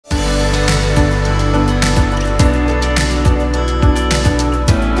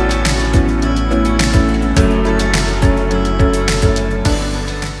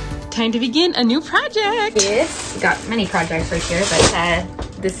time to begin a new project. Yes, we got many projects right here,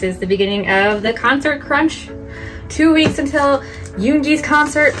 but this is the beginning of the concert crunch. 2 weeks until Yoonji's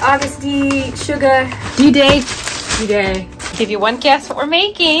concert, August D, Suga, D-Day. D-Day. Give you one guess what we're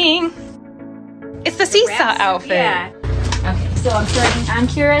making. It's the Seesaw outfit. Yeah. Okay, so I'm starting on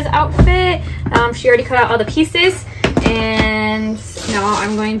Kira's outfit. She already cut out all the pieces, and now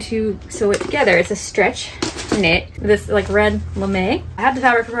I'm going to sew it together. It's a stretch knit, this like red lame. I had the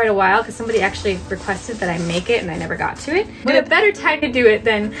fabric for quite a while because somebody actually requested that I make it and I never got to it. What a better time to do it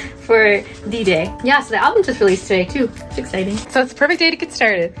than for D-Day. Yeah, so the album just released today too. It's exciting. So it's the perfect day to get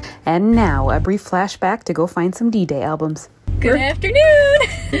started. And now a brief flashback to go find some D-Day albums. Good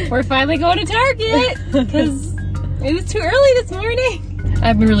afternoon. We're finally going to Target because it was too early this morning.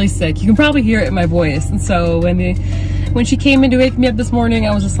 I've been really sick. You can probably hear it in my voice. And so when she came in to wake me up this morning,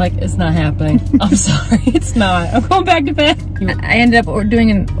 I was just like, it's not happening. I'm sorry, it's not. I'm going back to bed. I ended up doing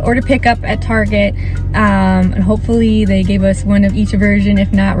an order pickup at Target, and hopefully they gave us one of each version.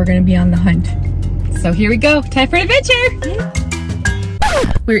 If not, we're gonna be on the hunt. So here we go, time for an adventure.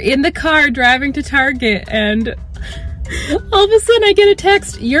 We're in the car driving to Target, and all of a sudden I get a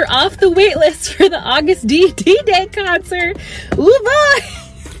text, you're off the wait list for the August D-Day concert. Ooh, bye.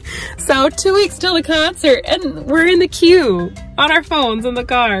 So 2 weeks till the concert, and we're in the queue on our phones in the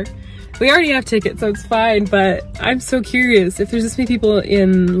car. We already have tickets, so it's fine, but I'm so curious. If there's this many people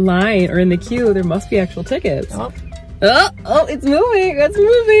in line or in the queue, there must be actual tickets. Oh, it's moving, it's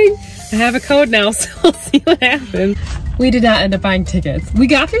moving. I have a code now, so we'll see what happens. We did not end up buying tickets. We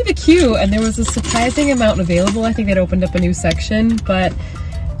got through the queue, and there was a surprising amount available. I think they'd opened up a new section, but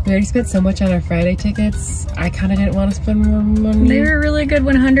we already spent so much on our Friday tickets. I kind of didn't want to spend more money. They were really good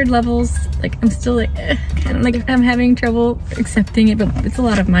 100 levels. Like, I'm still like, kind of like, I'm having trouble accepting it, but it's a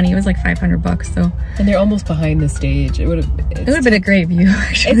lot of money. It was like 500 bucks, so. And they're almost behind the stage. It would have been a great view,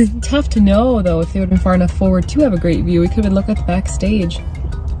 actually. It's tough to know, though, if they would have been far enough forward to have a great view. We could have been looking at the backstage.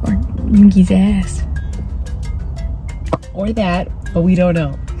 Or Yoongi's ass. Or that, but we don't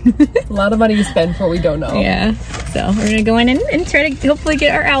know. A lot of money to spend for what we don't know. Yeah, so we're gonna go in and try to hopefully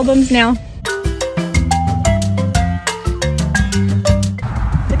get our albums now.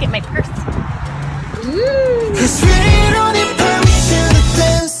 Look at my purse. Ooh.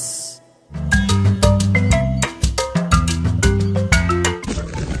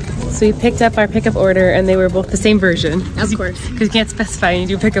 So we picked up our pickup order, and they were both the same version. Of course. Because you can't specify when you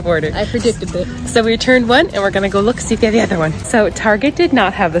do a pickup order. I predicted it. So we returned one, and we're gonna go look, see if they have the other one. So Target did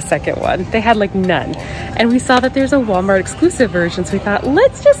not have the second one. They had like none. And we saw that there's a Walmart exclusive version, so we thought,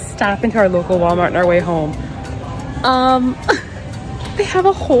 let's just stop into our local Walmart on our way home. They have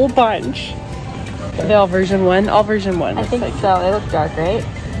a whole bunch. Are they all version one? All version one. I think so. They look dark, right?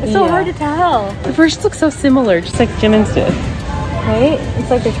 It's so hard to tell. The versions look so similar, just like Jimin's did. Right?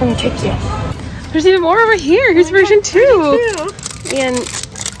 It's like they're trying to trick you. There's even more over here. Here's version 2. And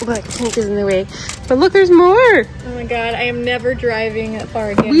look, Tank is in the way. But look, there's more. Oh my god, I am never driving that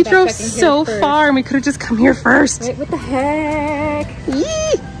far again. We drove so far, and we could have just come here first. Wait, what the heck?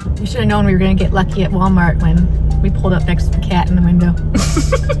 Yee! You should have known we were gonna get lucky at Walmart when we pulled up next to the cat in the window.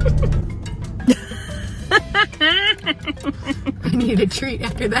 I needed a treat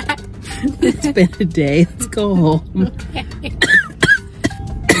after that. It's been a day. Let's go home.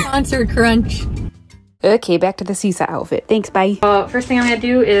 Concert crunch. Okay, back to the Seesaw outfit. Thanks, bye. First thing I'm gonna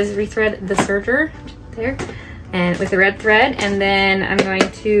do is rethread the serger there, and with the red thread, and then I'm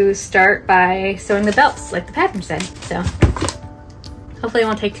going to start by sewing the belts like the pattern said. So hopefully it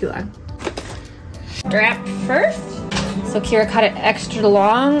won't take too long. Strap first. So Kira cut it extra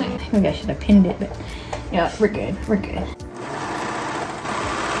long. Maybe I should have pinned it, but yeah, we're good. We're good.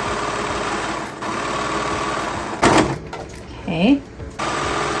 Okay.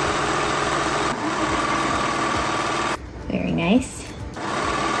 Very nice.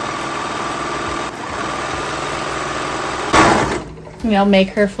 Maybe I'll make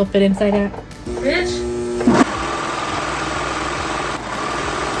her flip it inside out. Bitch.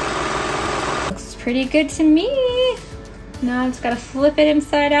 Looks pretty good to me. Now I just gotta flip it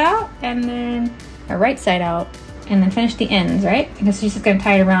inside out and then, or right side out, and then finish the ends, right? Because she's just gonna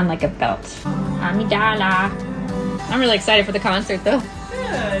tie it around like a belt. Amidala. I'm really excited for the concert though.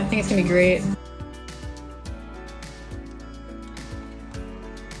 Yeah. I think it's gonna be great.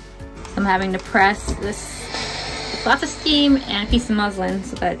 I'm having to press this with lots of steam and a piece of muslin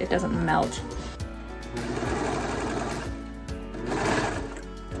so that it doesn't melt.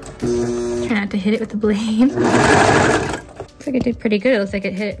 Try not to hit it with the blade. Looks like it did pretty good. It looks like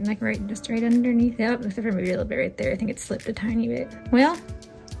it hit like just right underneath. Yep, except for maybe a little bit right there. I think it slipped a tiny bit. Well,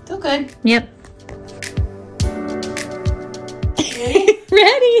 still good. Yep.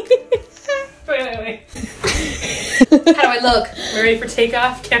 Ready? Wait. How do I look? We're ready for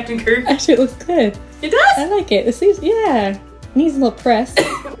takeoff, Captain Kirk? Actually, it looks good. It does? I like it. It seems, yeah. Needs a little press.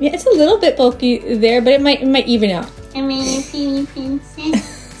 Yeah, it's a little bit bulky there, but it might even out. I mean, princess.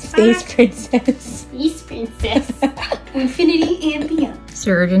 Space princess. Space princess. Infinity and beyond.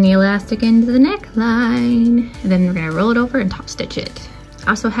 Serging the elastic into the neckline. And then we're gonna roll it over and top stitch it.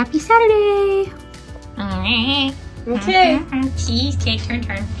 Also, happy Saturday. Okay. Cheesecake,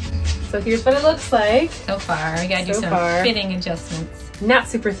 turn. So here's what it looks like. So far, we gotta do some fitting adjustments. Not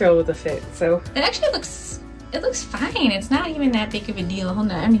super thrilled with the fit, so. It actually looks fine. It's not even that big of a deal.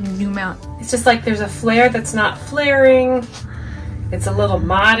 Hold on, I need to zoom out. It's just like there's a flare that's not flaring. It's a little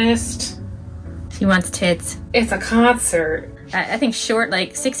modest. She wants tits. It's a concert. I think short,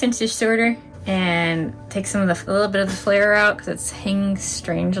 like 6 inches shorter, and take some of a little bit of the flare out because it's hanging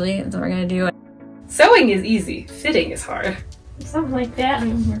strangely. That's what we're gonna do. Sewing is easy. Fitting is hard. Something like that.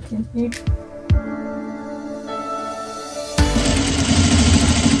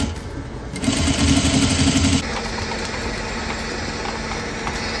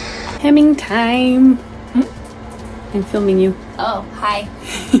 Hemming time. I'm filming you. Oh, hi.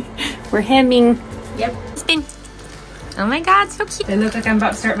 We're hemming. Yep. Spin. Oh my god, so cute. I look like I'm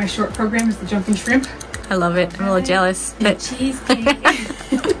about to start my short program as the jumping shrimp. I love it. I'm a little jealous. But Cheesecake.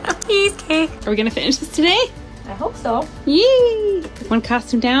 cheesecake. Are we gonna finish this today? I hope so. Yay! One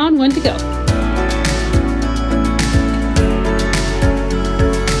costume down, one to go.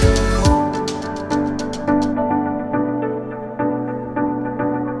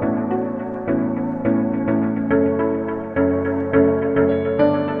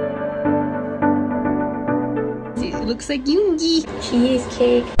 It looks like Yoongi.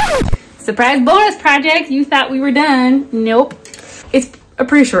 Cheesecake. Surprise bonus project. You thought we were done. Nope. It's a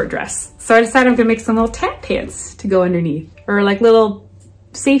pretty short dress. So I decided I'm gonna make some little tap pants to go underneath, or like little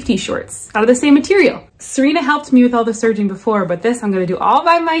safety shorts out of the same material. Serena helped me with all the serging before, but this I'm gonna do all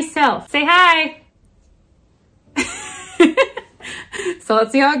by myself. Say hi. So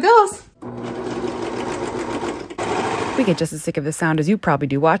let's see how it goes. We get just as sick of the sound as you probably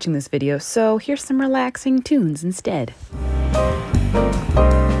do watching this video, so here's some relaxing tunes instead.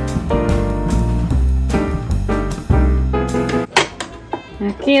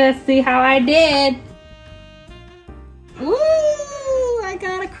 Okay, let's see how I did. Ooh, I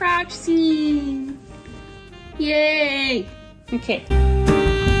got a crotch seam. Yay. Okay.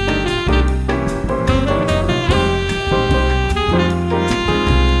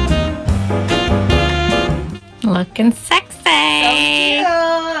 Looking sexy.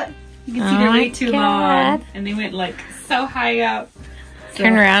 So cute. You can see they're way too long. And they went like so high up. So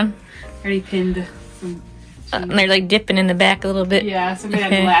Turn around. Already pinned some. And they're like dipping in the back a little bit. Yeah, so we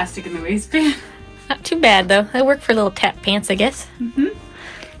had elastic in the waistband. Not too bad though. They work for little tap pants, I guess.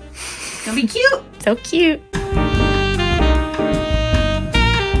 It's gonna be cute. So cute.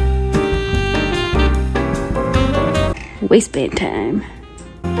 Waistband time.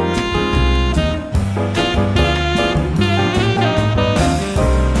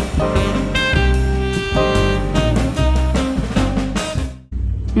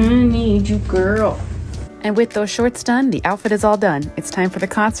 I need you, girl. And with those shorts done, the outfit is all done. It's time for the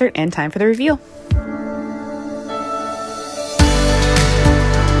concert and time for the reveal.